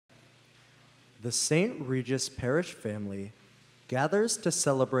The St. Regis Parish family gathers to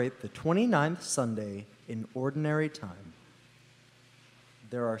celebrate the 29th Sunday in Ordinary Time.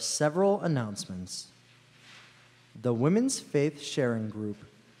 There are several announcements. The Women's Faith Sharing Group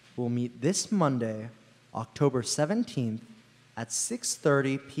will meet this Monday, October 17th at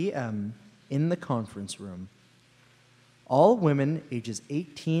 6:30 p.m. in the conference room. All women ages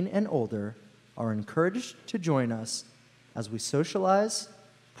 18 and older are encouraged to join us as we socialize,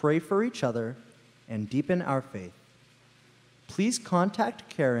 pray for each other, and deepen our faith. Please contact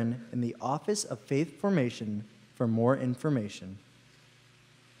Karen in the Office of Faith Formation for more information.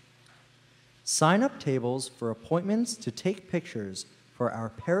 Sign-up tables for appointments to take pictures for our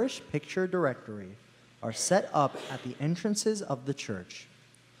parish picture directory are set up at the entrances of the church.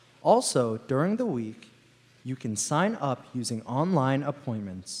 Also, during the week, you can sign up using online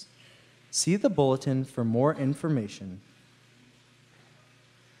appointments. See the bulletin for more information.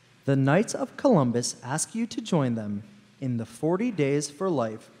 The Knights of Columbus ask you to join them in the 40 Days for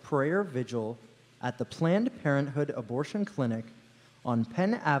Life prayer vigil at the Planned Parenthood Abortion Clinic on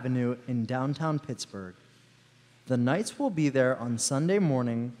Penn Avenue in downtown Pittsburgh. The Knights will be there on Sunday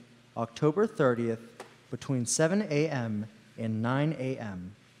morning, October 30th, between 7 a.m. and 9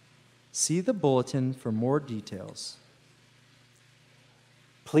 a.m. See the bulletin for more details.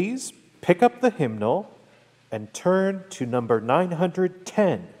 Please pick up the hymnal and turn to number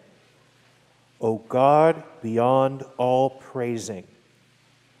 910. O God, beyond all praising.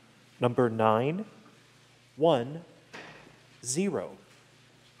 Number 910.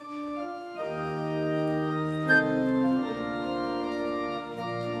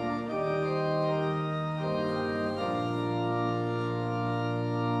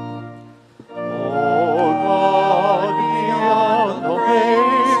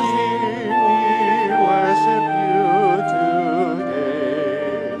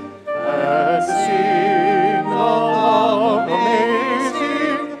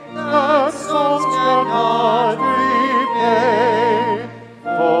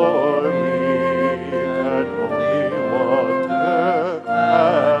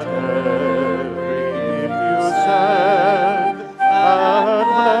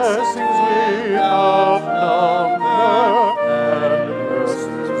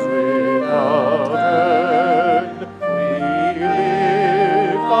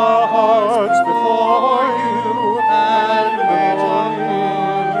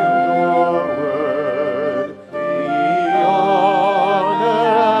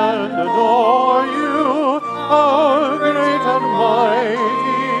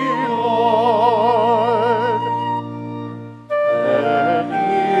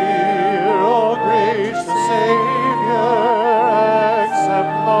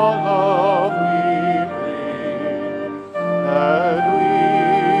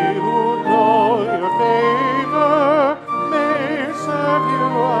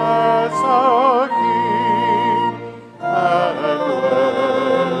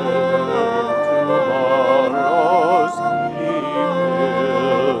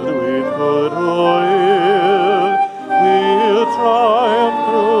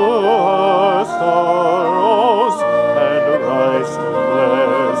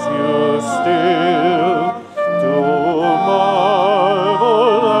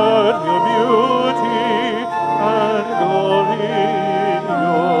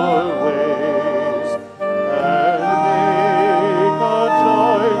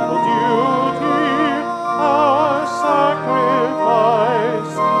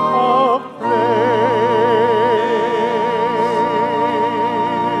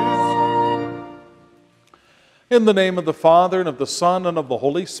 In the name of the Father, and of the Son, and of the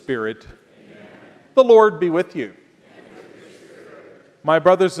Holy Spirit, amen. The Lord be with you. My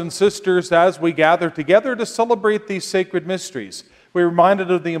brothers and sisters, as we gather together to celebrate these sacred mysteries, we're reminded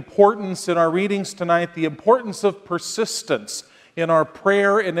of the importance in our readings tonight, the importance of persistence in our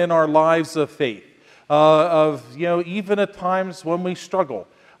prayer and in our lives of faith. Even at times when we struggle,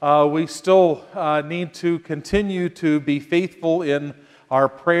 we still need to continue to be faithful in our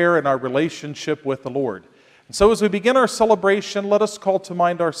prayer and our relationship with the Lord. And so as we begin our celebration, let us call to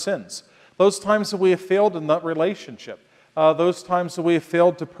mind our sins, those times that we have failed in that relationship, those times that we have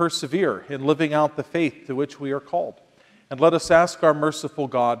failed to persevere in living out the faith to which we are called. And let us ask our merciful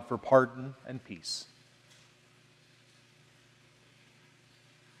God for pardon and peace.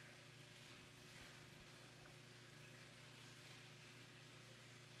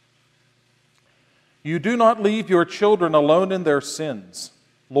 You do not leave your children alone in their sins.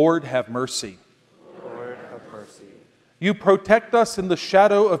 Lord, have mercy. Lord, have mercy. You protect us in the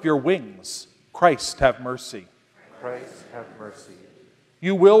shadow of your wings. Christ, have mercy. Christ, have mercy.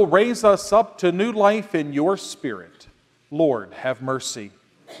 You will raise us up to new life in your Spirit. Lord, have mercy.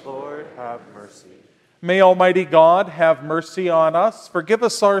 Lord, have mercy. May Almighty God have mercy on us, forgive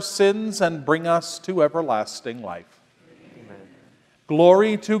us our sins, and bring us to everlasting life. Amen.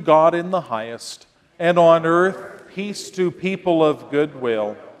 Glory to God in the highest, and on earth peace to people of good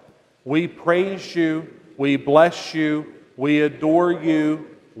will. We praise you, we bless you, we adore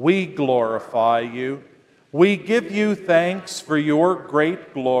you, we glorify you. We give you thanks for your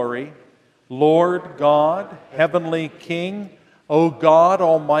great glory. Lord God, heavenly King, O God,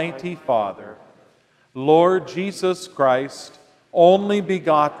 almighty Father, Lord Jesus Christ, only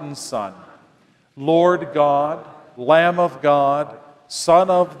begotten Son, Lord God, Lamb of God, Son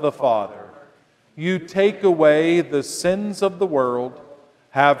of the Father, you take away the sins of the world,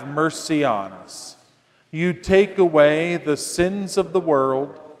 have mercy on us. You take away the sins of the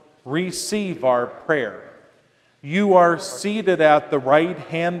world, receive our prayer. You are seated at the right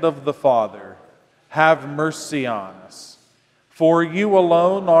hand of the Father, have mercy on us. For you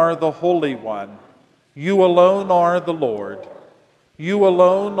alone are the Holy One, you alone are the Lord, you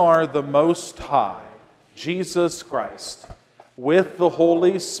alone are the Most High, Jesus Christ, with the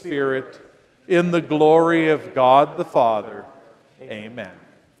Holy Spirit, in the glory of God the Father. Amen.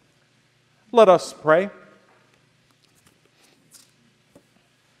 Let us pray.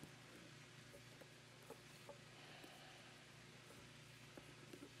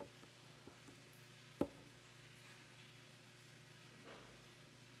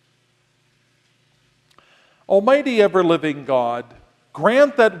 Almighty ever-living God,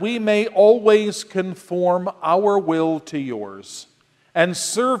 grant that we may always conform our will to yours and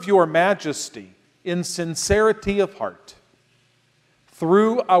serve your majesty in sincerity of heart.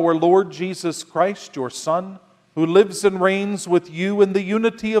 Through our Lord Jesus Christ, your Son, who lives and reigns with you in the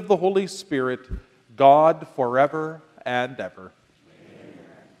unity of the Holy Spirit, God forever and ever.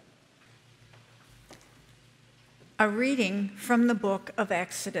 A reading from the book of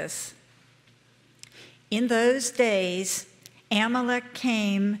Exodus. In those days, Amalek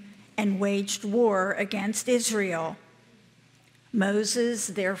came and waged war against Israel. Moses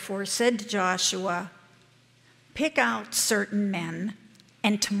therefore said to Joshua, "Pick out certain men,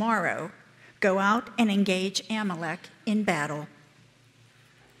 and tomorrow go out and engage Amalek in battle.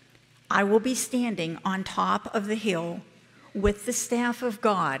 I will be standing on top of the hill with the staff of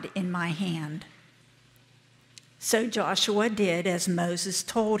God in my hand." So Joshua did as Moses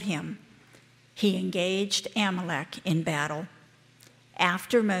told him. He engaged Amalek in battle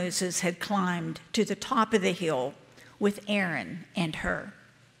after Moses had climbed to the top of the hill with Aaron and Hur.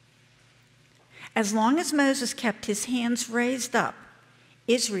 As long as Moses kept his hands raised up,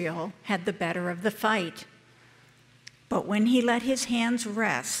 Israel had the better of the fight. But when he let his hands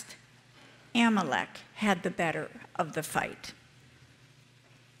rest, Amalek had the better of the fight.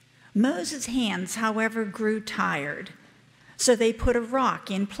 Moses' hands, however, grew tired, so they put a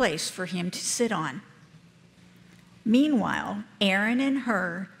rock in place for him to sit on. Meanwhile, Aaron and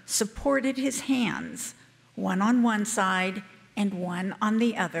Hur supported his hands, one on one side and one on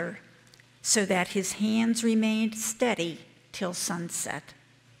the other, so that his hands remained steady till sunset.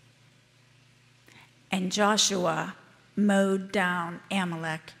 And Joshua mowed down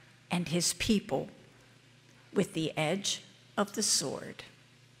Amalek and his people with the edge of the sword.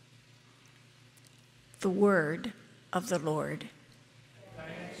 The word of the Lord.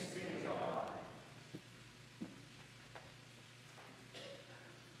 Thanks be to God.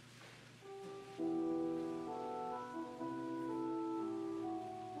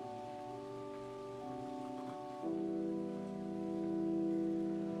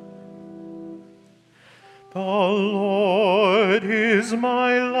 The Lord is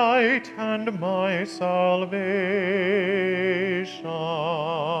my light and my salvation.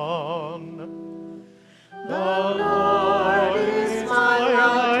 The Lord is my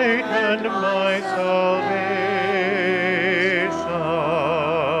light and my salvation.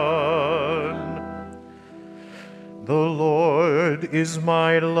 The Lord is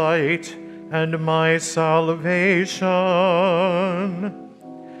my light and my salvation.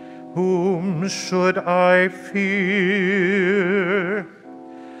 Whom should I fear?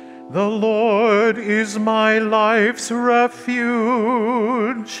 The Lord is my life's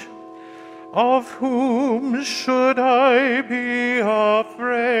refuge. Of whom should I be afraid?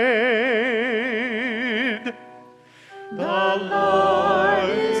 The Lord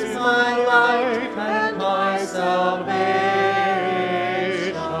is my light and my salvation.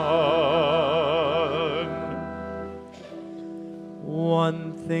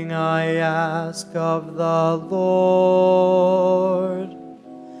 One thing I ask of the Lord,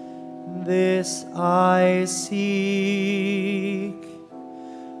 this I seek,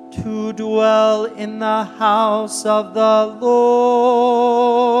 to dwell in the house of the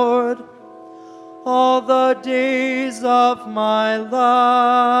Lord all the days of my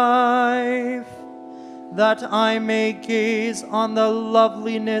life, that I may gaze on the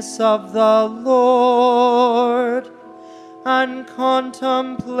loveliness of the Lord and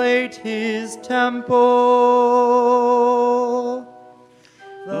contemplate his temple.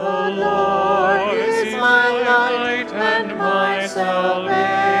 The Lord is my light and my salvation.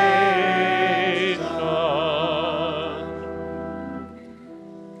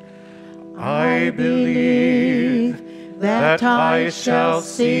 I believe that I shall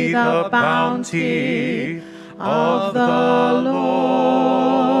see the bounty of the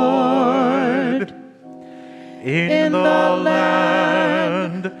Lord in the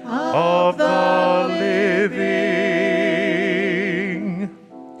land of the living.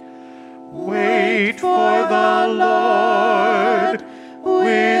 Wait for the Lord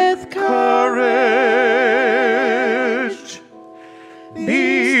with courage.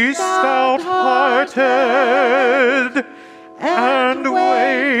 Be stout-hearted and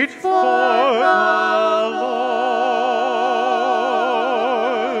wait for the Lord.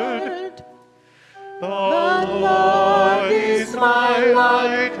 The Lord is my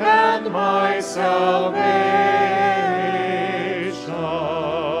light and my salvation.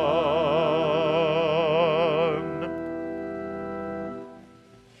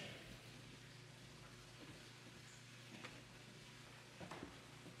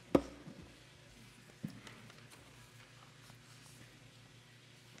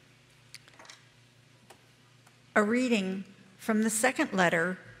 A reading from the second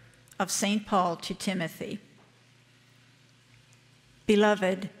letter of St. Paul to Timothy.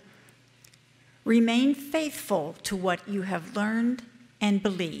 Beloved, remain faithful to what you have learned and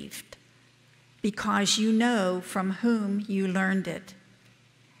believed, because you know from whom you learned it,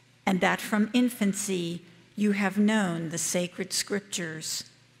 and that from infancy you have known the sacred scriptures,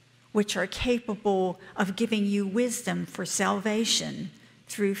 which are capable of giving you wisdom for salvation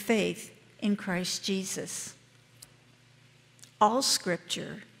through faith in Christ Jesus. All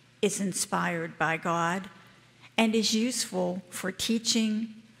scripture is inspired by God and is useful for teaching,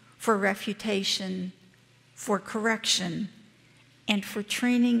 for refutation, for correction, and for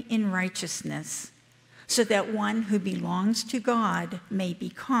training in righteousness, so that one who belongs to God may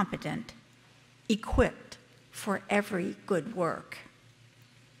be competent, equipped for every good work.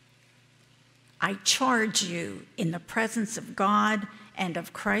 I charge you in the presence of God and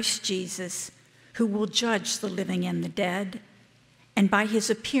of Christ Jesus, who will judge the living and the dead, and by his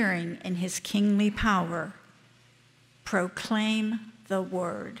appearing in his kingly power, proclaim the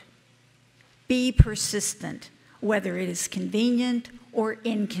word. Be persistent, whether it is convenient or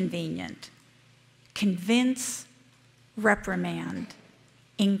inconvenient. Convince, reprimand,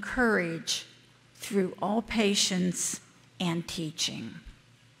 encourage through all patience and teaching.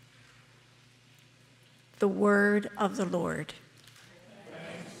 The word of the Lord.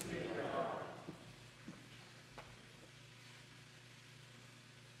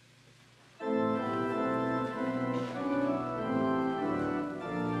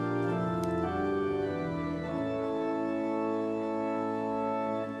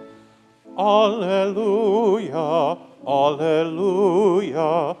 Alleluia,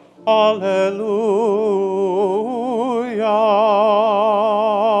 alleluia, alleluia.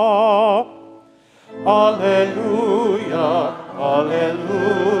 Alleluia,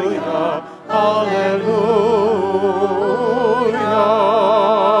 alleluia, alleluia.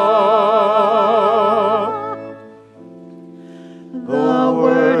 The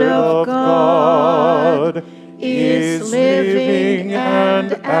word of God is living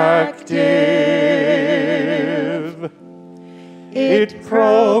and active. It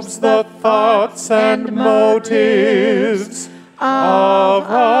probes the thoughts and motives of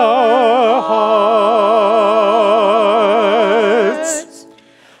our hearts.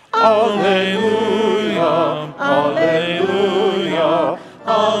 Alleluia, alleluia,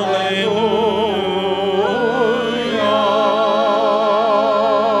 alleluia.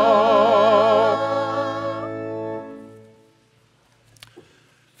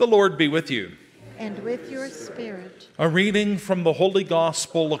 The Lord be with you. And with your spirit. A reading from the Holy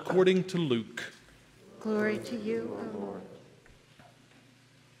Gospel according to Luke. Glory to you, O Lord.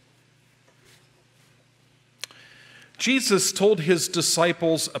 Jesus told his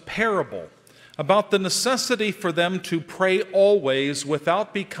disciples a parable about the necessity for them to pray always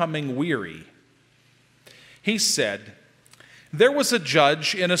without becoming weary. He said, "There was a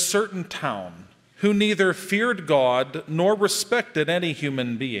judge in a certain town who neither feared God nor respected any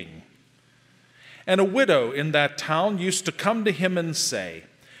human being. And a widow in that town used to come to him and say,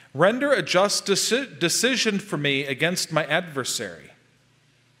 Render a just decision for me against my adversary.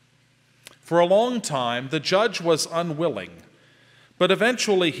 For a long time, the judge was unwilling, but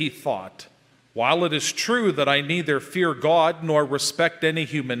eventually he thought, while it is true that I neither fear God nor respect any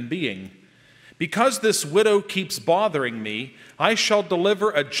human being, because this widow keeps bothering me, I shall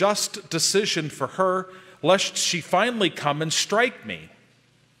deliver a just decision for her, lest she finally come and strike me.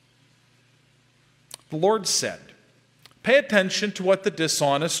 The Lord said, pay attention to what the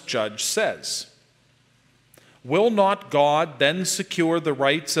dishonest judge says. Will not God then secure the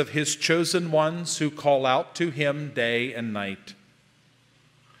rights of his chosen ones who call out to him day and night?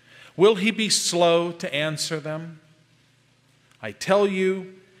 Will he be slow to answer them? I tell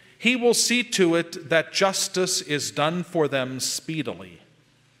you, he will see to it that justice is done for them speedily.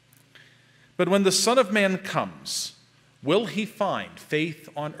 But when the Son of Man comes, will he find faith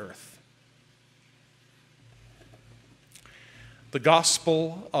on earth? The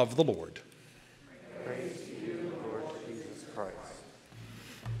Gospel of the Lord. Praise to you, Lord Jesus Christ.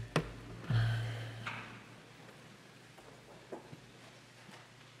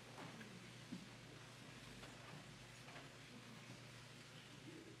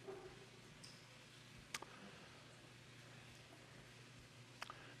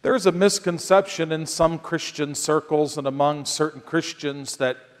 There's a misconception in some Christian circles and among certain Christians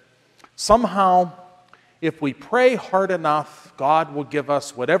that somehow, if we pray hard enough, God will give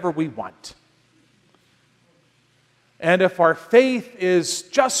us whatever we want. And if our faith is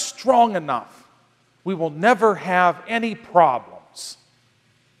just strong enough, we will never have any problems.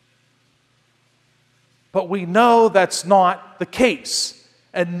 But we know that's not the case.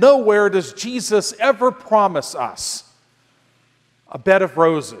 And nowhere does Jesus ever promise us a bed of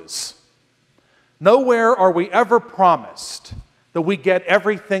roses. Nowhere are we ever promised that we get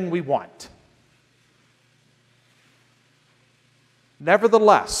everything we want.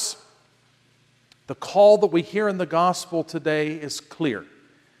 Nevertheless, the call that we hear in the gospel today is clear.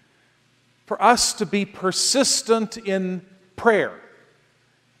 For us to be persistent in prayer.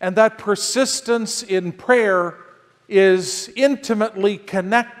 And that persistence in prayer is intimately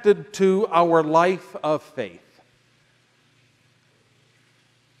connected to our life of faith.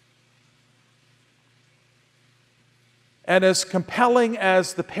 And as compelling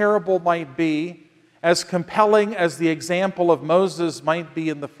as the parable might be, as compelling as the example of Moses might be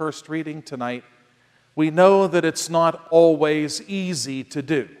in the first reading tonight, we know that it's not always easy to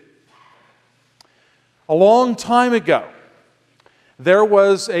do. A long time ago, there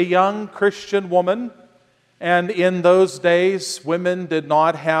was a young Christian woman, and in those days, women did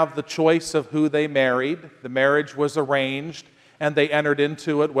not have the choice of who they married. The marriage was arranged, and they entered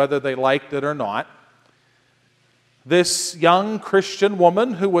into it whether they liked it or not. This young Christian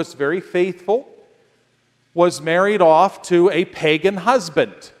woman, who was very faithful, was married off to a pagan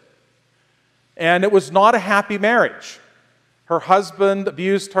husband. And it was not a happy marriage. Her husband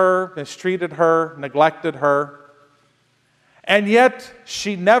abused her, mistreated her, neglected her. And yet,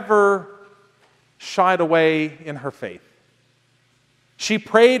 she never shied away in her faith. She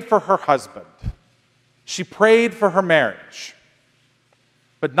prayed for her husband. She prayed for her marriage.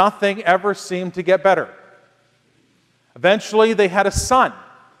 But nothing ever seemed to get better. Eventually, they had a son.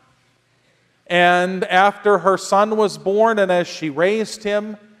 And after her son was born, and as she raised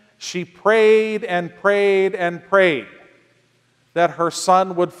him, she prayed and prayed and prayed that her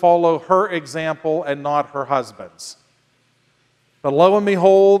son would follow her example and not her husband's. But lo and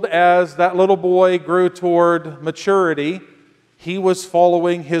behold, as that little boy grew toward maturity, he was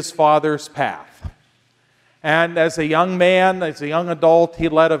following his father's path. And as a young man, as a young adult, he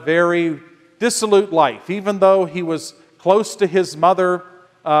led a very dissolute life. Even though he was close to his mother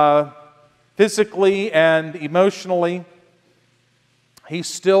physically and emotionally, he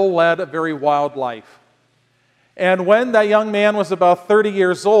still led a very wild life. And when that young man was about 30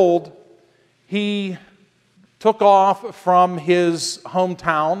 years old, he took off from his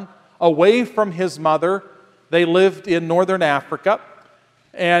hometown, away from his mother. They lived in northern Africa.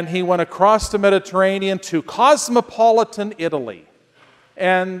 And he went across the Mediterranean to cosmopolitan Italy.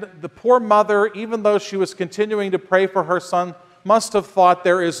 And the poor mother, even though she was continuing to pray for her son, must have thought,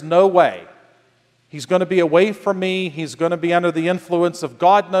 there is no way. He's going to be away from me. He's going to be under the influence of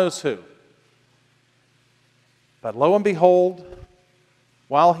God knows who. But lo and behold,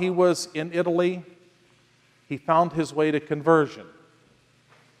 while he was in Italy, he found his way to conversion.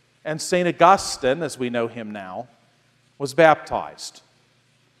 And St. Augustine, as we know him now, was baptized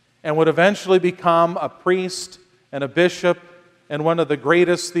and would eventually become a priest and a bishop and one of the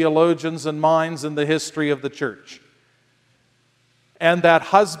greatest theologians and minds in the history of the church. And that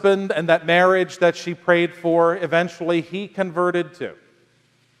husband and that marriage that she prayed for, eventually he converted too.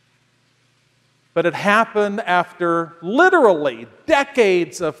 But it happened after literally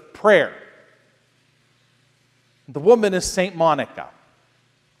decades of prayer. The woman is St. Monica.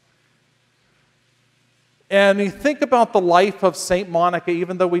 And you think about the life of St. Monica,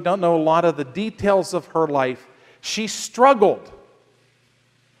 even though we don't know a lot of the details of her life, she struggled.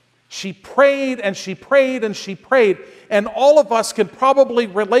 She prayed and she prayed and she prayed. And all of us can probably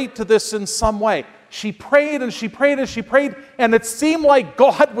relate to this in some way. She prayed and she prayed and she prayed, and it seemed like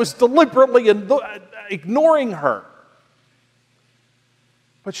God was deliberately ignoring her.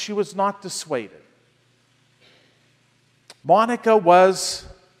 But she was not dissuaded. Monica was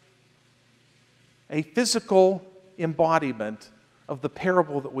a physical embodiment of the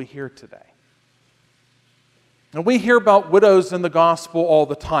parable that we hear today. And we hear about widows in the gospel all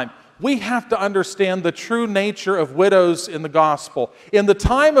the time. We have to understand the true nature of widows in the gospel. In the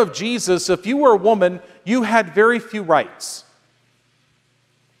time of Jesus, if you were a woman, you had very few rights.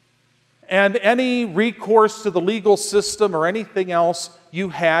 And any recourse to the legal system or anything else you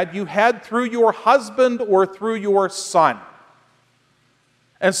had through your husband or through your son.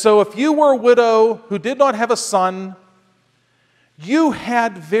 And so if you were a widow who did not have a son, you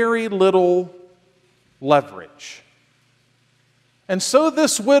had very little leverage. And so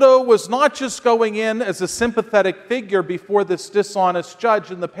this widow was not just going in as a sympathetic figure before this dishonest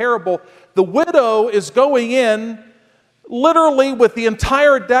judge in the parable. The widow is going in literally with the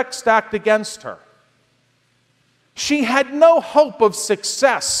entire deck stacked against her. She had no hope of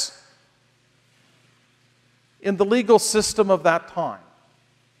success in the legal system of that time.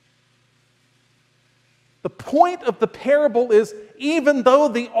 The point of the parable is, even though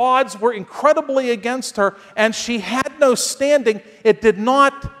the odds were incredibly against her and she had no standing, it did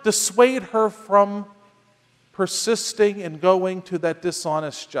not dissuade her from persisting and going to that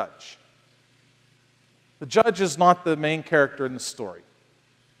dishonest judge. The judge is not the main character in the story.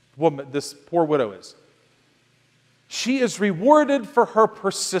 This poor widow is. She is rewarded for her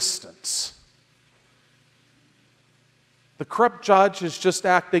persistence. The corrupt judge is just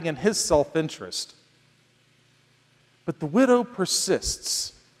acting in his self-interest. But the widow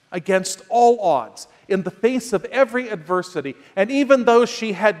persists against all odds, in the face of every adversity. And even though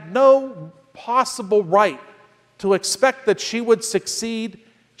she had no possible right to expect that she would succeed,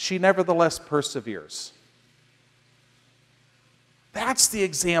 she nevertheless perseveres. That's the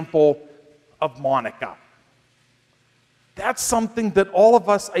example of Monica. That's something that all of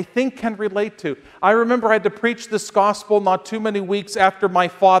us, I think, can relate to. I remember I had to preach this gospel not too many weeks after my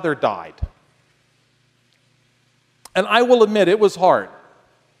father died. And I will admit, it was hard.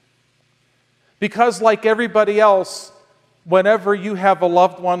 Because like everybody else, whenever you have a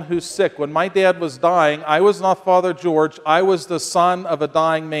loved one who's sick, when my dad was dying, I was not Father George, I was the son of a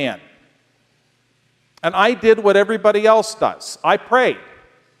dying man. And I did what everybody else does. I prayed.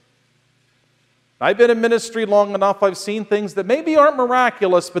 I've been in ministry long enough, I've seen things that maybe aren't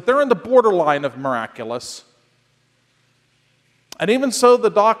miraculous, but they're in the borderline of miraculous. And even so,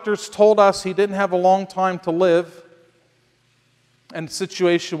 the doctors told us he didn't have a long time to live, and the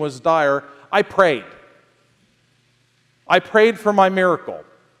situation was dire. I prayed. I prayed for my miracle.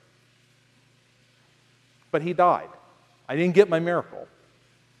 But he died. I didn't get my miracle.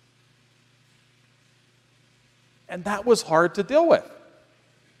 And that was hard to deal with.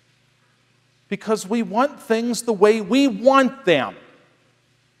 Because we want things the way we want them.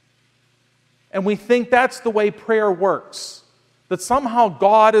 And we think that's the way prayer works. That somehow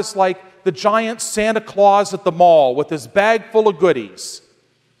God is like the giant Santa Claus at the mall with his bag full of goodies,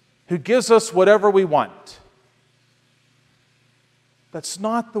 who gives us whatever we want. That's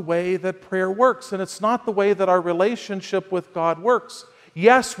not the way that prayer works, and it's not the way that our relationship with God works.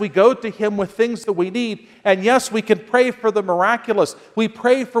 Yes, we go to Him with things that we need, and yes, we can pray for the miraculous. We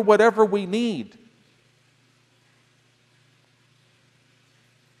pray for whatever we need.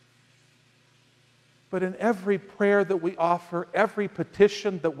 But in every prayer that we offer, every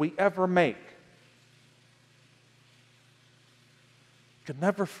petition that we ever make, you can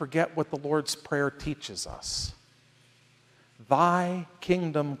never forget what the Lord's Prayer teaches us. Thy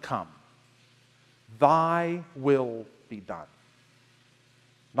kingdom come, thy will be done.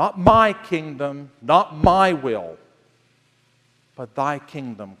 Not my kingdom, not my will, but thy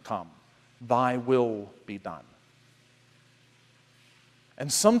kingdom come, thy will be done.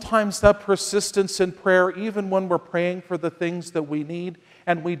 And sometimes that persistence in prayer, even when we're praying for the things that we need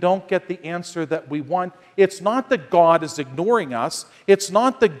and we don't get the answer that we want, it's not that God is ignoring us. It's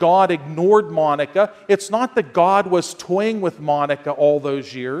not that God ignored Monica. It's not that God was toying with Monica all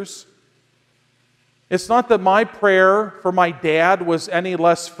those years. It's not that my prayer for my dad was any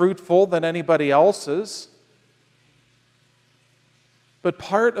less fruitful than anybody else's. But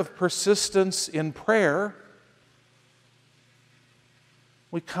part of persistence in prayer,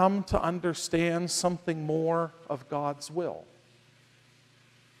 we come to understand something more of God's will.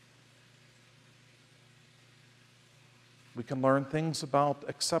 We can learn things about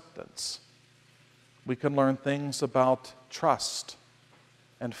acceptance. We can learn things about trust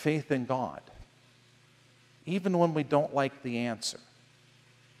and faith in God, even when we don't like the answer,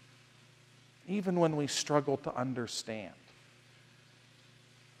 even when we struggle to understand.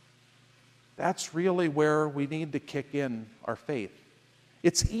 That's really where we need to kick in our faith.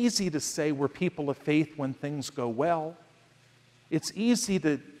 It's easy to say we're people of faith when things go well. It's easy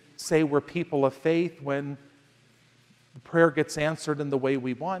to say we're people of faith when the prayer gets answered in the way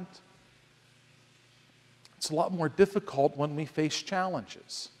we want. It's a lot more difficult when we face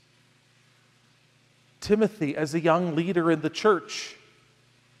challenges. Timothy, as a young leader in the church,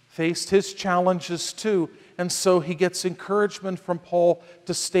 faced his challenges too, and so he gets encouragement from Paul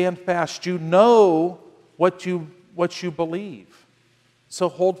to stand fast. You know what you believe, so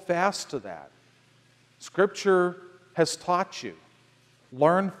hold fast to that. Scripture has taught you.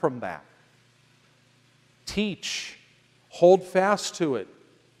 Learn from that. Teach. Hold fast to it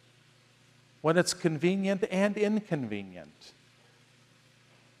when it's convenient and inconvenient.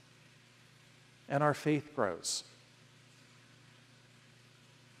 And our faith grows.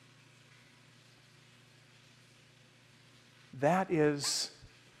 That is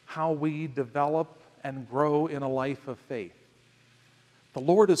how we develop and grow in a life of faith. The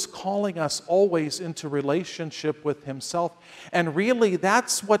Lord is calling us always into relationship with Himself. And really,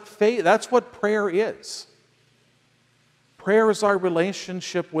 that's what prayer is. Prayer is our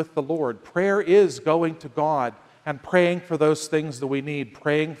relationship with the Lord. Prayer is going to God and praying for those things that we need,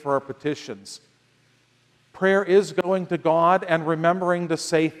 praying for our petitions. Prayer is going to God and remembering to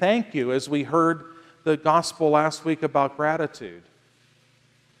say thank you, as we heard the gospel last week about gratitude.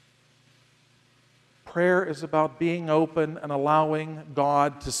 Prayer is about being open and allowing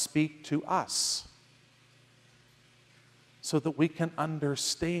God to speak to us so that we can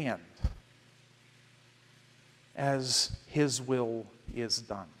understand as His will is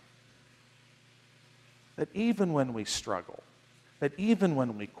done. That even when we struggle, that even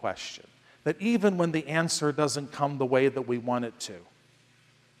when we question, that even when the answer doesn't come the way that we want it to,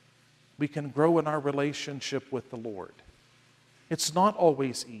 we can grow in our relationship with the Lord. It's not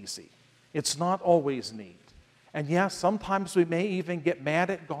always easy. It's not always neat. And yes, sometimes we may even get mad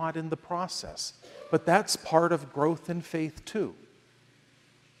at God in the process, but that's part of growth in faith too.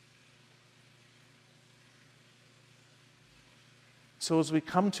 So as we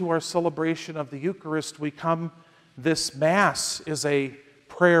come to our celebration of the Eucharist, this Mass is a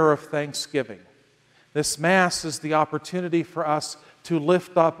prayer of thanksgiving. This Mass is the opportunity for us to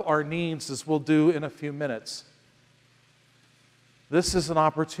lift up our needs, as we'll do in a few minutes. This is an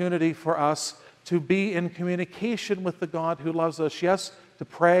opportunity for us to be in communication with the God who loves us. Yes, to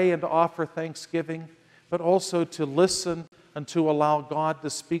pray and to offer thanksgiving, but also to listen and to allow God to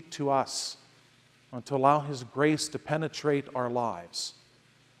speak to us, and to allow His grace to penetrate our lives,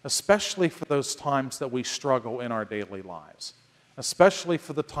 especially for those times that we struggle in our daily lives, especially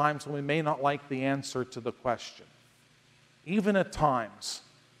for the times when we may not like the answer to the question, even at times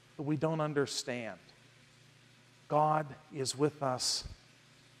that we don't understand. God is with us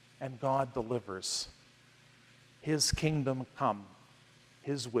and God delivers. His kingdom come,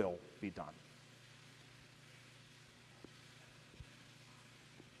 His will be done.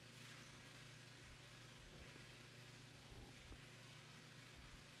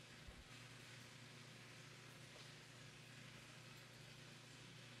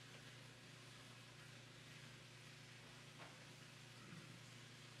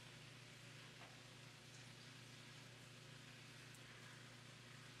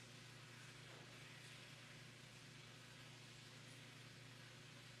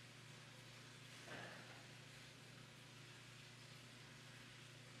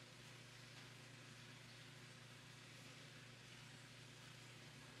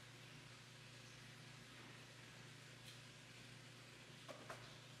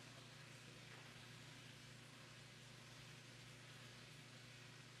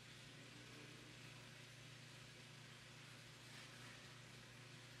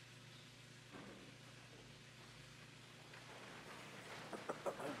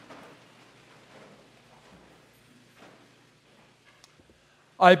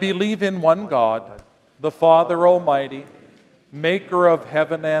 I believe in one God, the Father Almighty, maker of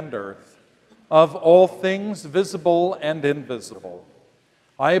heaven and earth, of all things visible and invisible.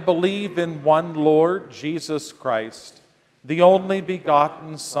 I believe in one Lord Jesus Christ, the only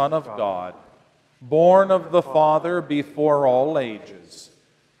begotten Son of God, born of the Father before all ages,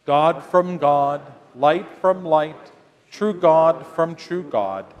 God from God, light from light, true God from true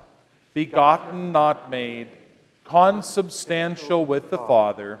God, begotten, not made, consubstantial with the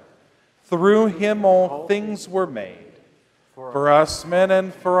Father. Through him all things were made. For us men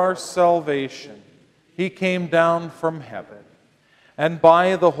and for our salvation, he came down from heaven, and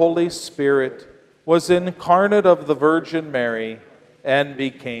by the Holy Spirit was incarnate of the Virgin Mary, and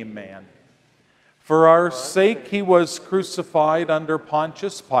became man. For our sake he was crucified under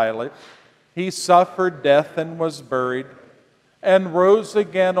Pontius Pilate. He suffered death and was buried, and rose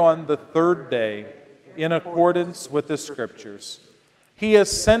again on the third day, in accordance with the Scriptures. He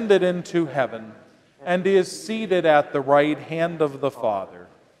ascended into heaven, and is seated at the right hand of the Father.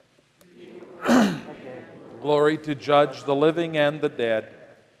 Glory to judge the living and the dead,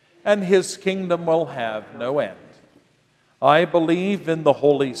 and his kingdom will have no end. I believe in the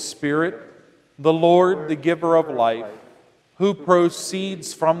Holy Spirit, the Lord, the giver of life, who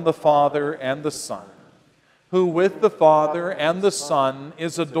proceeds from the Father and the Son, who with the Father and the Son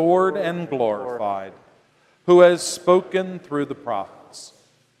is adored and glorified, who has spoken through the prophets.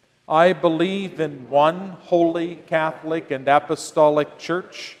 I believe in one holy, Catholic, and apostolic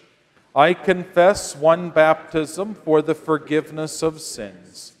church. I confess one baptism for the forgiveness of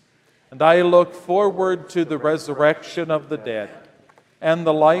sins, and I look forward to the resurrection of the dead and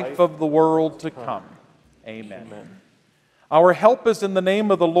the life of the world to come. Amen. Our help is in the name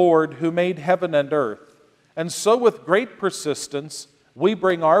of the Lord, who made heaven and earth, and so with great persistence we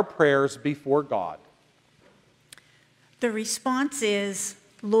bring our prayers before God. The response is,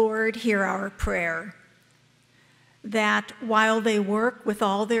 Lord, hear our prayer. That while they work with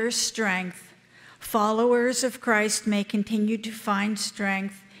all their strength, followers of Christ may continue to find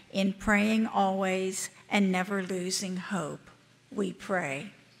strength in praying always and never losing hope. We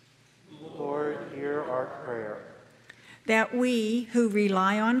pray. Lord, hear our prayer. That we who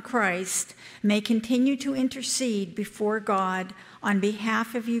rely on Christ may continue to intercede before God on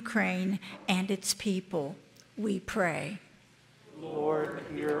behalf of Ukraine and its people. We pray. Lord,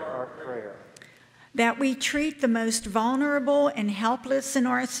 hear our prayer. That we treat the most vulnerable and helpless in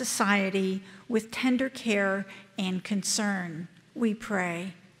our society with tender care and concern. We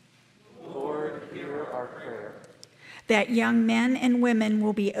pray. Lord, hear our prayer. That young men and women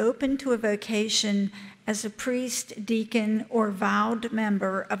will be open to a vocation as a priest, deacon, or vowed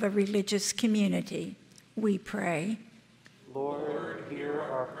member of a religious community. We pray. Lord, hear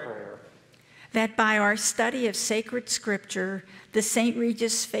our prayer. That by our study of sacred scripture, the St.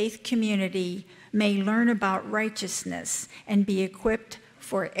 Regis Faith Community may learn about righteousness and be equipped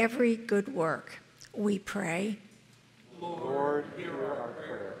for every good work. We pray. Lord, hear our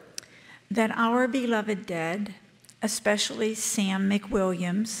prayer. That our beloved dead, especially Sam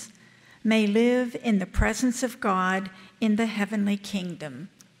McWilliams, may live in the presence of God in the heavenly kingdom.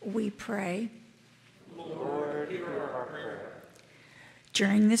 We pray. Lord, hear our prayer.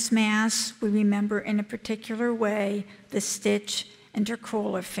 During this Mass, we remember in a particular way the Stitch and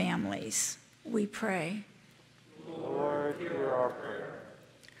Turcola families. We pray. Lord, hear our prayer.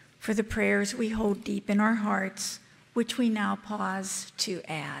 For the prayers we hold deep in our hearts, which we now pause to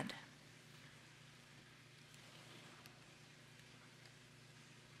add.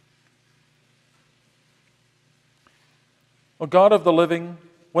 O God of the living,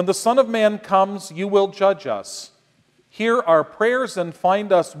 when the Son of Man comes, you will judge us. Hear our prayers and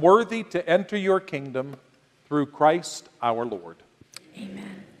find us worthy to enter your kingdom through Christ our Lord.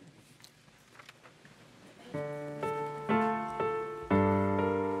 Amen.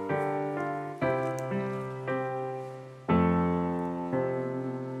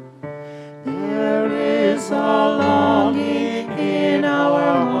 There is a longing in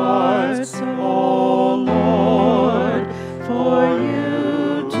our hearts, O Lord, for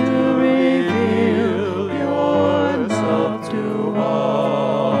you to reveal yourself to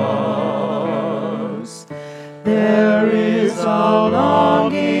us. There is a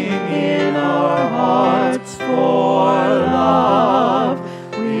longing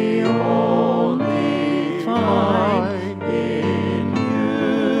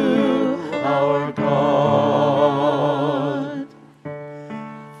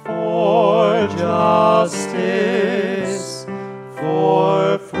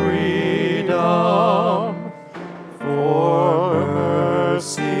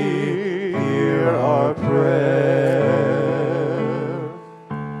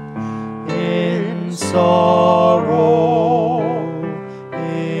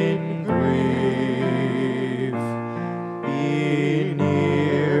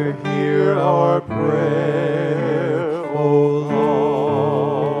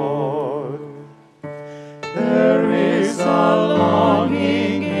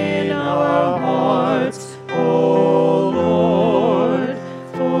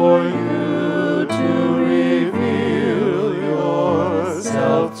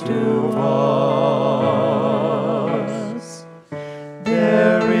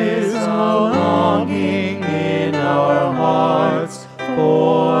There is a longing in our hearts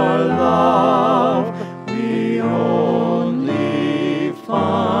for love we only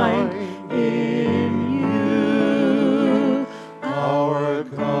find in you, our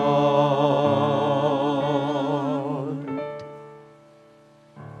God.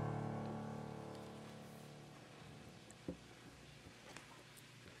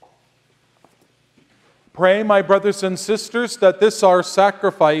 Pray, my brothers and sisters, that this our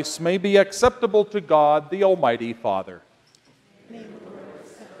sacrifice may be acceptable to God, the Almighty Father. May the Lord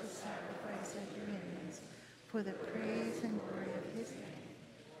accept the sacrifice of your hands for the praise and glory of his name.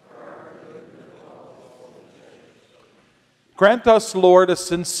 Grant us, Lord, a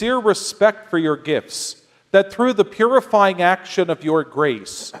sincere respect for your gifts, that through the purifying action of your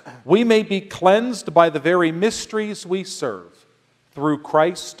grace, we may be cleansed by the very mysteries we serve. Through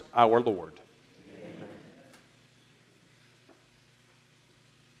Christ our Lord.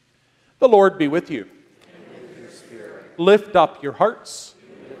 The Lord be with you. And with your spirit. Lift up your hearts.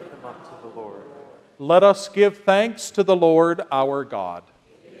 We lift them up to the Lord. Let us give thanks to the Lord our God.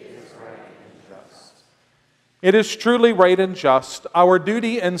 It is right and just. It is truly right and just, our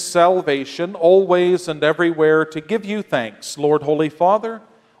duty and salvation, always and everywhere, to give you thanks, Lord, Holy Father,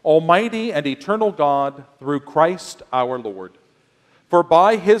 Almighty and eternal God, through Christ our Lord. For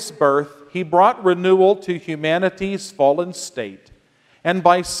by his birth he brought renewal to humanity's fallen state, and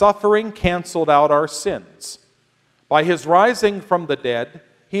by suffering canceled out our sins. By his rising from the dead,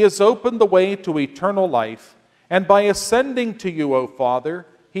 he has opened the way to eternal life, and by ascending to you, O Father,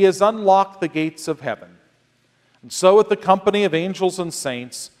 he has unlocked the gates of heaven. And so with the company of angels and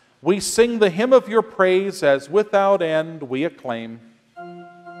saints, we sing the hymn of your praise as without end we acclaim.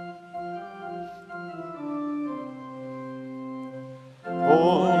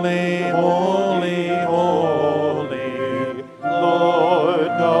 Holy, holy, holy, Lord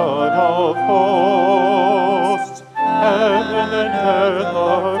God of hosts, heaven and earth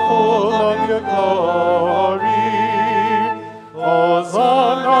are full of your glory.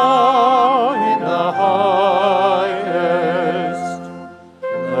 Hosanna in the highest.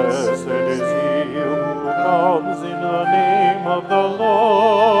 Blessed is he who comes in the name of the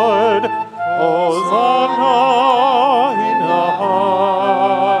Lord. Hosanna in the highest.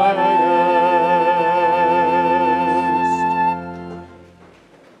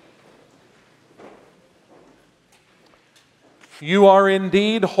 You are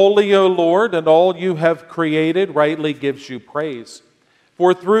indeed holy, O Lord, and all you have created rightly gives you praise.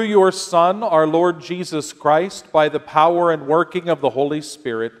 For through your Son, our Lord Jesus Christ, by the power and working of the Holy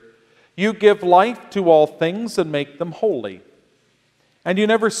Spirit, you give life to all things and make them holy. And you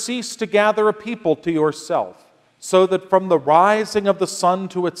never cease to gather a people to yourself, so that from the rising of the sun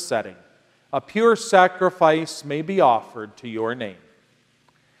to its setting, a pure sacrifice may be offered to your name.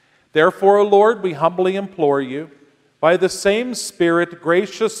 Therefore, O Lord, we humbly implore you, by the same Spirit,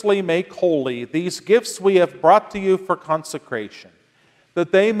 graciously make holy these gifts we have brought to you for consecration,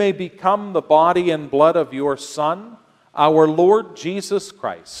 that they may become the body and blood of your Son, our Lord Jesus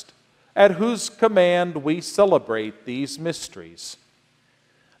Christ, at whose command we celebrate these mysteries.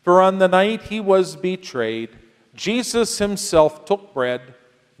 For on the night he was betrayed, Jesus himself took bread,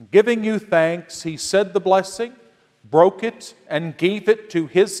 giving you thanks, he said the blessing, broke it, and gave it to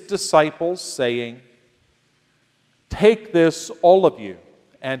his disciples, saying, "Take this, all of you,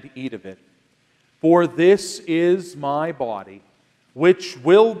 and eat of it, for this is my body, which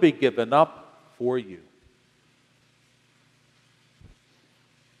will be given up for you."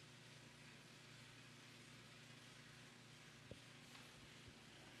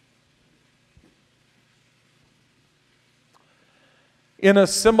 In a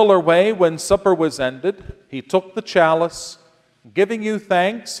similar way, when supper was ended, he took the chalice, giving you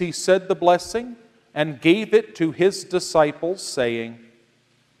thanks, he said the blessing, and gave it to his disciples, saying,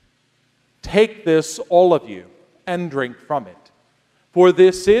 "Take this, all of you, and drink from it, for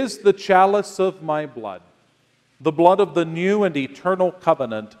this is the chalice of my blood, the blood of the new and eternal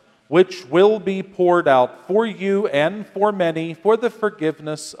covenant, which will be poured out for you and for many for the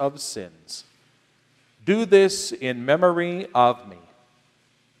forgiveness of sins. Do this in memory of me."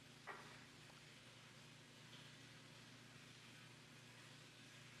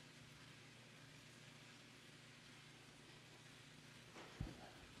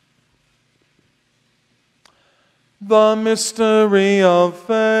 The mystery of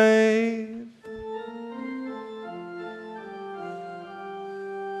faith.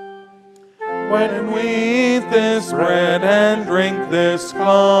 When we eat this bread and drink this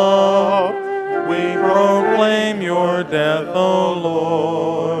cup, we proclaim your death, O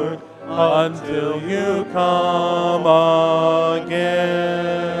Lord, until you come again.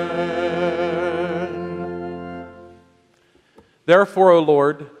 Therefore, O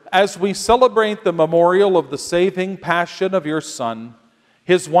Lord, as we celebrate the memorial of the saving passion of your Son,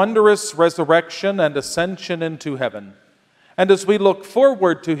 his wondrous resurrection and ascension into heaven, and as we look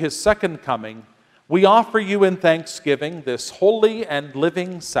forward to his second coming, we offer you in thanksgiving this holy and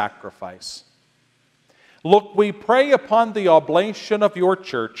living sacrifice. Look, we pray upon the oblation of your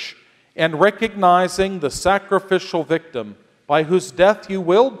church, and recognizing the sacrificial victim by whose death you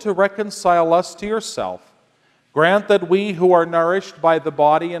willed to reconcile us to yourself, grant that we who are nourished by the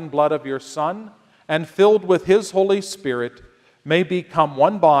body and blood of your Son and filled with his Holy Spirit may become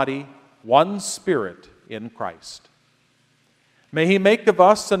one body, one spirit in Christ. May he make of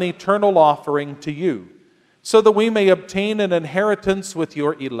us an eternal offering to you, so that we may obtain an inheritance with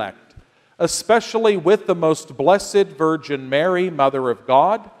your elect, especially with the most blessed Virgin Mary, Mother of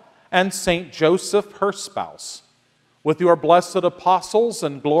God, and Saint Joseph, her spouse, with your blessed apostles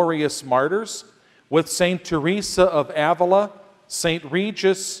and glorious martyrs, with Saint Teresa of Avila, Saint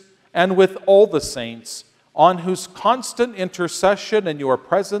Regis, and with all the saints, on whose constant intercession in your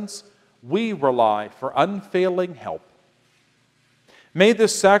presence we rely for unfailing help. May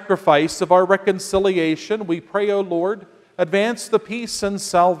this sacrifice of our reconciliation, we pray, O Lord, advance the peace and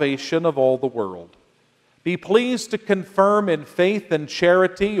salvation of all the world. Be pleased to confirm in faith and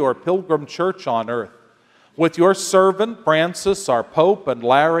charity your pilgrim church on earth, with your servant Francis, our Pope, and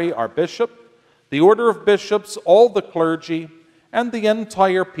Larry, our Bishop, the order of bishops, all the clergy, and the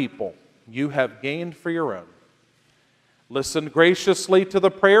entire people you have gained for your own. Listen graciously to the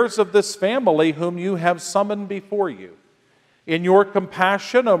prayers of this family whom you have summoned before you. In your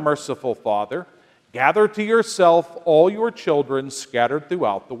compassion, O merciful Father, gather to yourself all your children scattered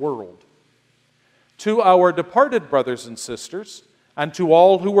throughout the world. To our departed brothers and sisters, and to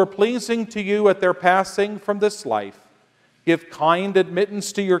all who were pleasing to you at their passing from this life, give kind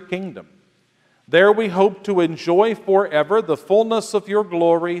admittance to your kingdom. There we hope to enjoy forever the fullness of your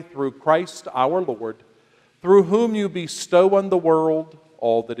glory through Christ our Lord, through whom you bestow on the world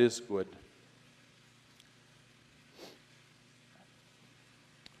all that is good.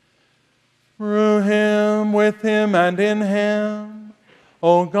 Through him, with him, and in him,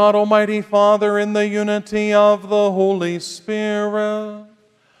 O God, Almighty Father, in the unity of the Holy Spirit,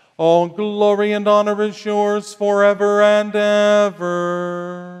 all glory and honor is yours forever and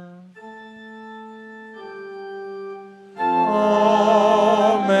ever.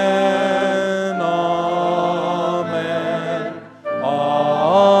 Amen, amen, amen.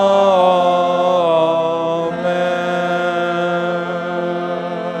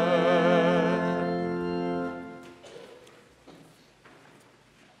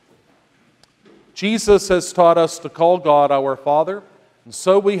 Jesus has taught us to call God our Father, and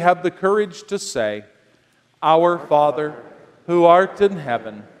so we have the courage to say, Our Father, who art in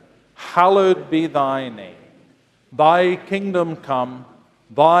heaven, hallowed be thy name. Thy kingdom come,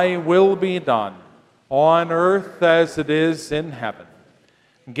 thy will be done, on earth as it is in heaven.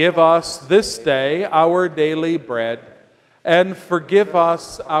 Give us this day our daily bread, and forgive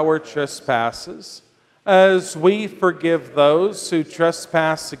us our trespasses, as we forgive those who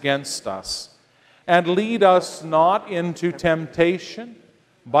trespass against us. And lead us not into temptation,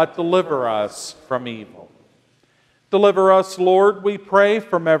 but deliver us from evil. Deliver us, Lord, we pray,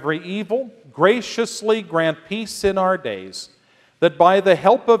 from every evil. Graciously grant peace in our days, that by the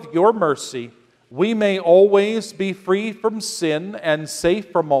help of your mercy we may always be free from sin and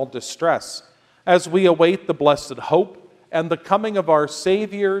safe from all distress, as we await the blessed hope and the coming of our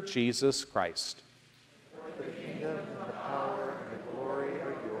Savior, Jesus Christ. For the kingdom, the power, and the glory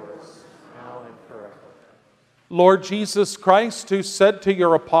are yours, now and forever. Lord Jesus Christ, who said to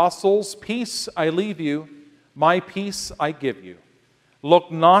your apostles, Peace I leave you, my peace I give you.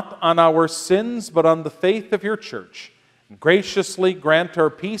 Look not on our sins, but on the faith of your church. And graciously grant her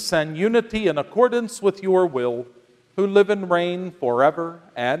peace and unity in accordance with your will, who live and reign forever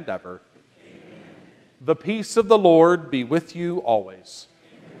and ever. Amen. The peace of the Lord be with you always.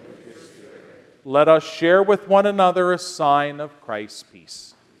 And with your spirit. Let us share with one another a sign of Christ's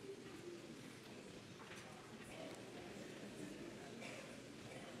peace.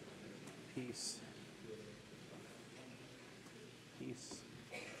 Peace. Peace.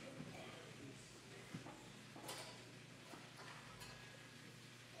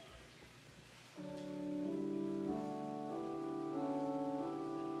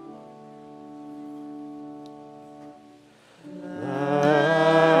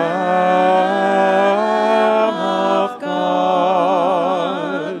 Lamb of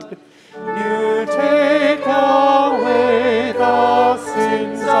God,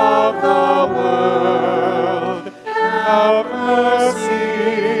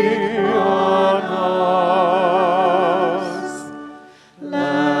 mercy on us.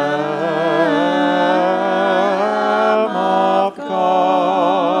 Lamb of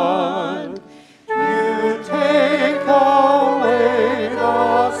God, you take away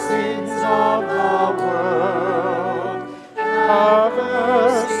the sins of the world. Have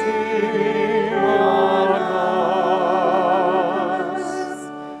mercy on us.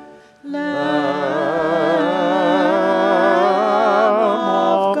 Lamb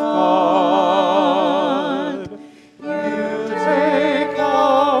of God, you take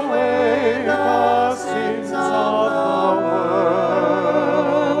away the sins of the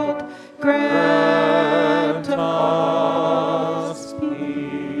world. Grant us peace.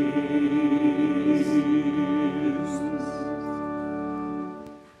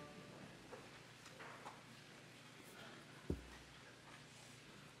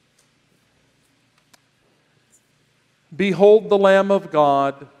 Behold the Lamb of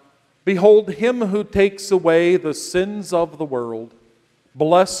God. Behold him who takes away the sins of the world.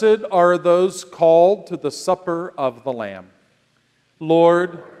 Blessed are those called to the supper of the Lamb.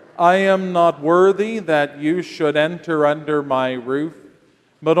 Lord, I am not worthy that you should enter under my roof,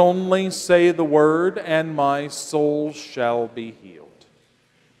 but only say the word, and my soul shall be healed.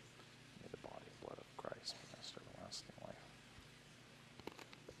 May the body and blood of Christ minister everlasting life.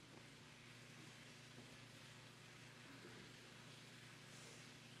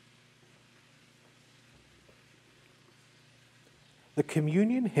 The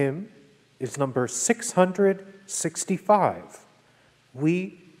communion hymn is number 665.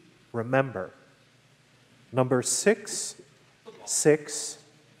 We remember. Number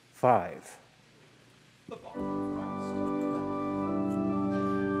 665.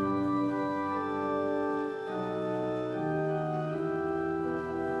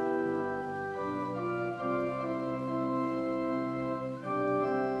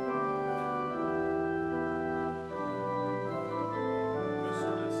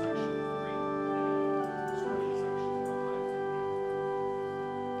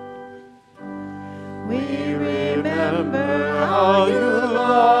 We remember How you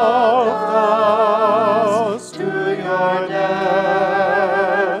loved us to your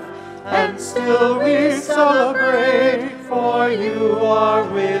death, and still we celebrate, for you are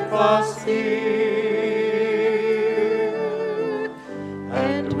with us here.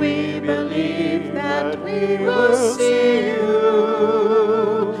 and we believe that we will see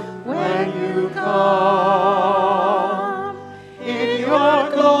you when you come. In your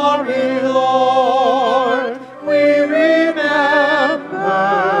glory, Lord, we remember,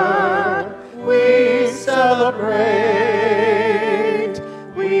 we celebrate,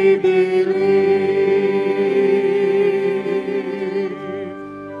 we believe.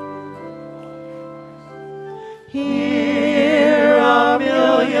 Here a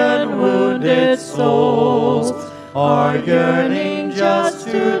million wounded souls are yearning just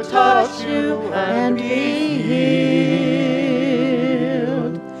to touch you and be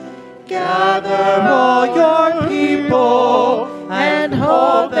healed. Gather all your people and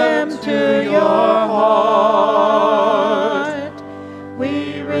hold them to your heart.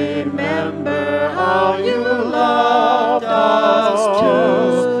 We remember how you loved us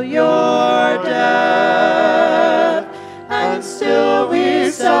to your death, and still we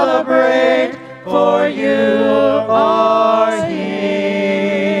celebrate, for you are here.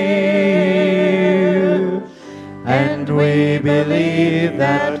 And we believe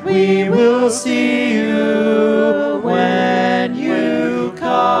that we will see you when you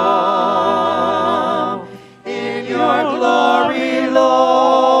come. In your glory,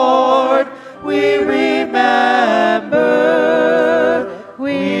 Lord, we remember,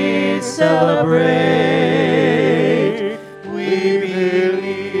 we celebrate, we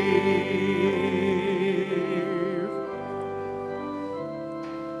believe.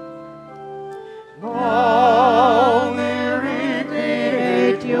 All we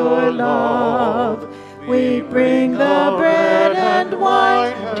recreate your love. We bring the bread and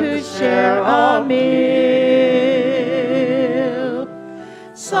wine to share a meal.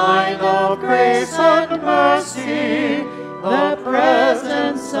 Sign of grace and mercy, the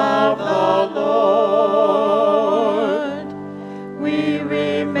presence of the Lord. We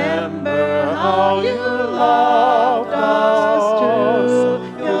remember how you loved us to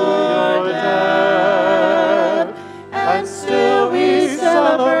your death, and still we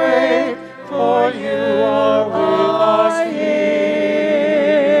celebrate, for you are with us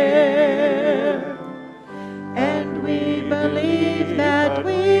here. And we believe that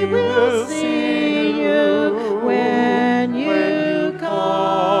we will see you when you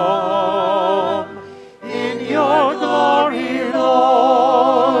come. In your glory, Lord,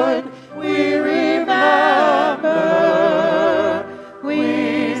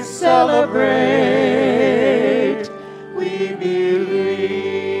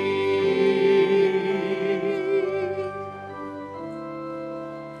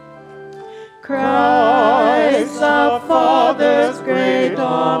 Christ the Father's great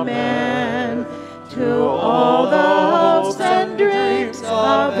Amen, to all the hopes and dreams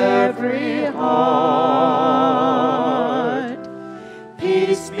of every heart.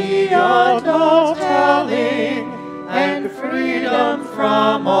 Peace beyond all telling, and freedom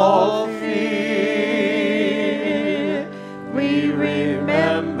from all fear. We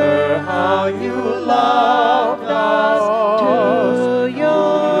remember how you loved us to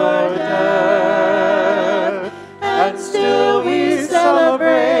your death, and still we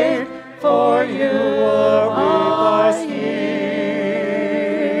celebrate, for you are here.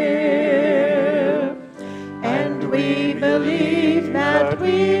 And we believe that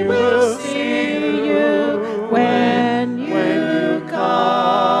we will see you when you come.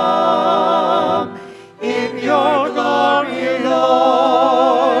 In your glory,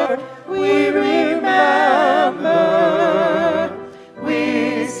 Lord, we remember,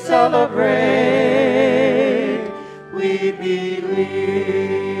 we celebrate, we believe.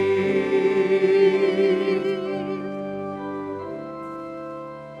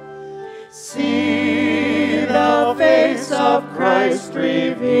 See the face of Christ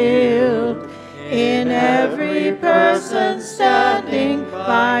revealed in every person standing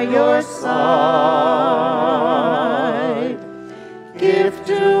by your side. Give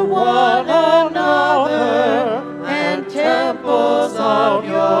to one another and temples of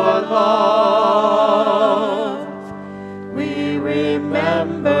your love. We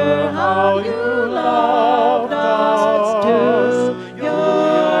remember how you loved us to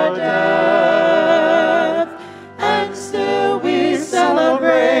your death, and still we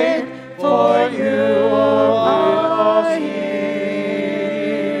celebrate, for you are here.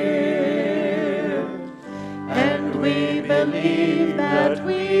 And we believe that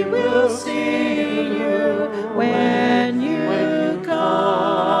we will see you when you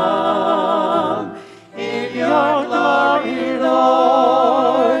come. In your glory,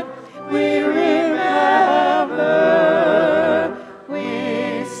 Lord, we remember,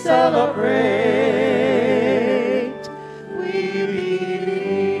 we celebrate, we believe.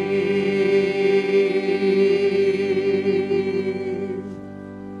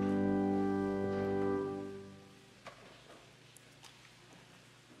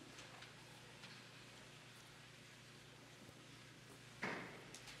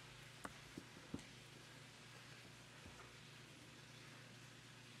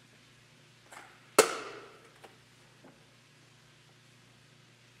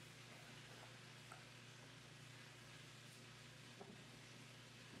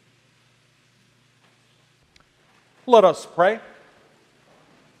 Let us pray.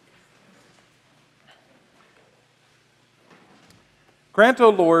 Grant, O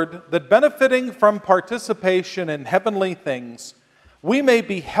Lord, that benefiting from participation in heavenly things, we may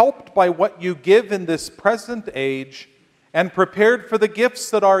be helped by what you give in this present age and prepared for the gifts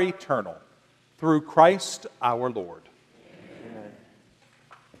that are eternal, through Christ our Lord. Amen.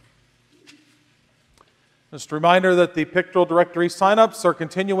 Just a reminder that the Pictorial Directory sign-ups are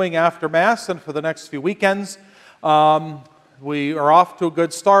continuing after Mass and for the next few weekends. We are off to a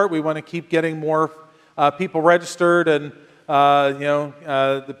good start. We want to keep getting more people registered, and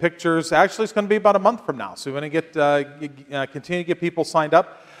the pictures. Actually, it's going to be about a month from now, so we want to continue to get people signed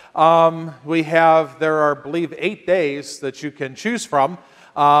up. There are, I believe, 8 days that you can choose from.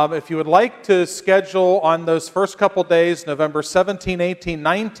 If you would like to schedule on those first couple days, November 17, 18,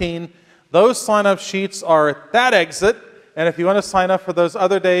 19, those sign-up sheets are at that exit. And if you want to sign up for those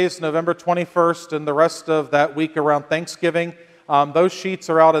other days, November 21st and the rest of that week around Thanksgiving, those sheets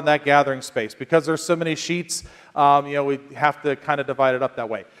are out in that gathering space. Because there's so many sheets, we have to kind of divide it up that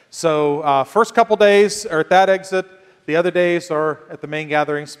way. So first couple days are at that exit. The other days are at the main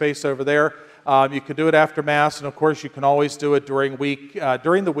gathering space over there. You can do it after Mass, and of course you can always do it during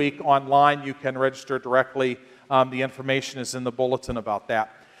the week online. You can register directly. The information is in the bulletin about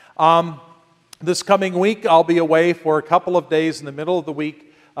that. This coming week, I'll be away for a couple of days in the middle of the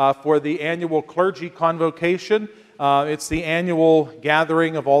week for the annual clergy convocation. It's the annual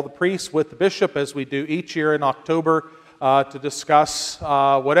gathering of all the priests with the bishop, as we do each year in October, to discuss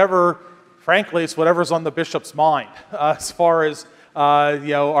frankly, it's whatever's on the bishop's mind as far as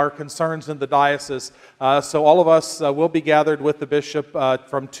our concerns in the diocese. So all of us will be gathered with the bishop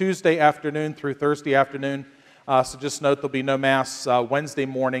from Tuesday afternoon through Thursday afternoon. So just note there'll be no Mass Wednesday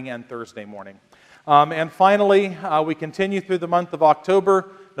morning and Thursday morning. And finally, we continue through the month of October.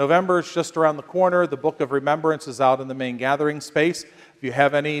 November is just around the corner. The Book of Remembrance is out in the main gathering space. If you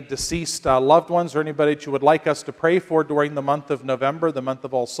have any deceased loved ones or anybody that you would like us to pray for during the month of November, the month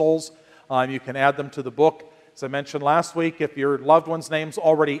of All Souls, you can add them to the book. As I mentioned last week, if your loved one's name's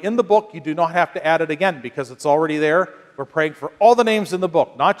already in the book, you do not have to add it again because it's already there. We're praying for all the names in the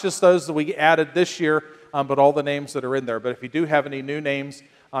book, not just those that we added this year, but all the names that are in there. But if you do have any new names,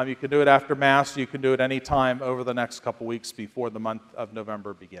 you can do it after Mass. You can do it any time over the next couple weeks before the month of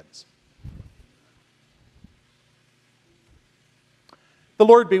November begins. The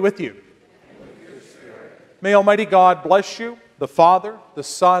Lord be with you. May Almighty God bless you, the Father, the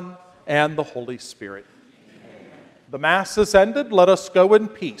Son, and the Holy Spirit. The Mass is ended. Let us go in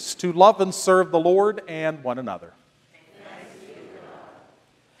peace to love and serve the Lord and one another.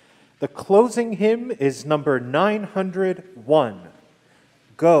 The closing hymn is number 901,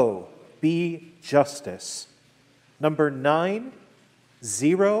 Go, Be Justice. Number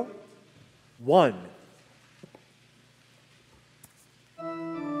 901.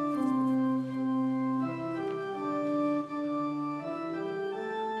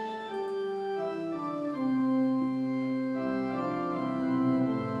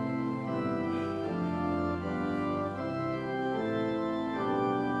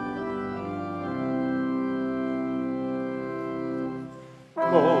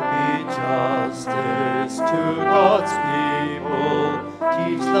 Go be justice to God's people,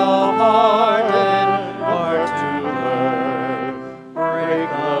 teach the heart and heart to learn, break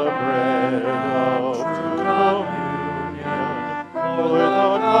the bread of true communion, pour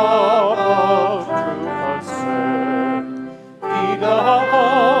the cup of true concern, feed the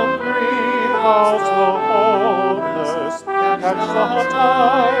hungry, house the homeless, catch the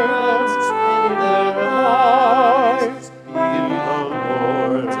tyrants in their lives, be the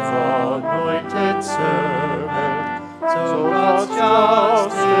Lord's anointed servant, so God's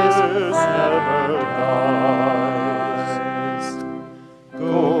justice never dies.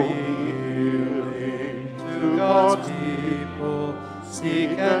 Go healing to God's people,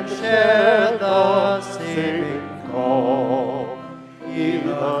 seek and share the saving call. Be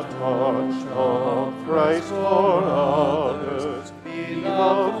the touch of Christ for others, be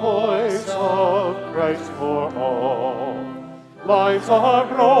the voice of Christ for all. Lives are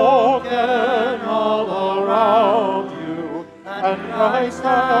broken all around you, and Christ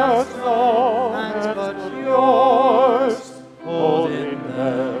has no hands but yours. Hold in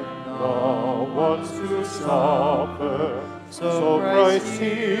them the ones who suffer, so Christ's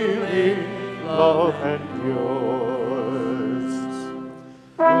healing love endures.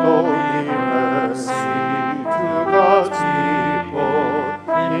 Go ye mercy to God's people,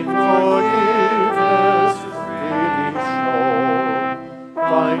 in forgiveness freely show.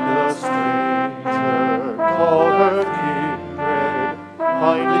 Find a stranger, call her king.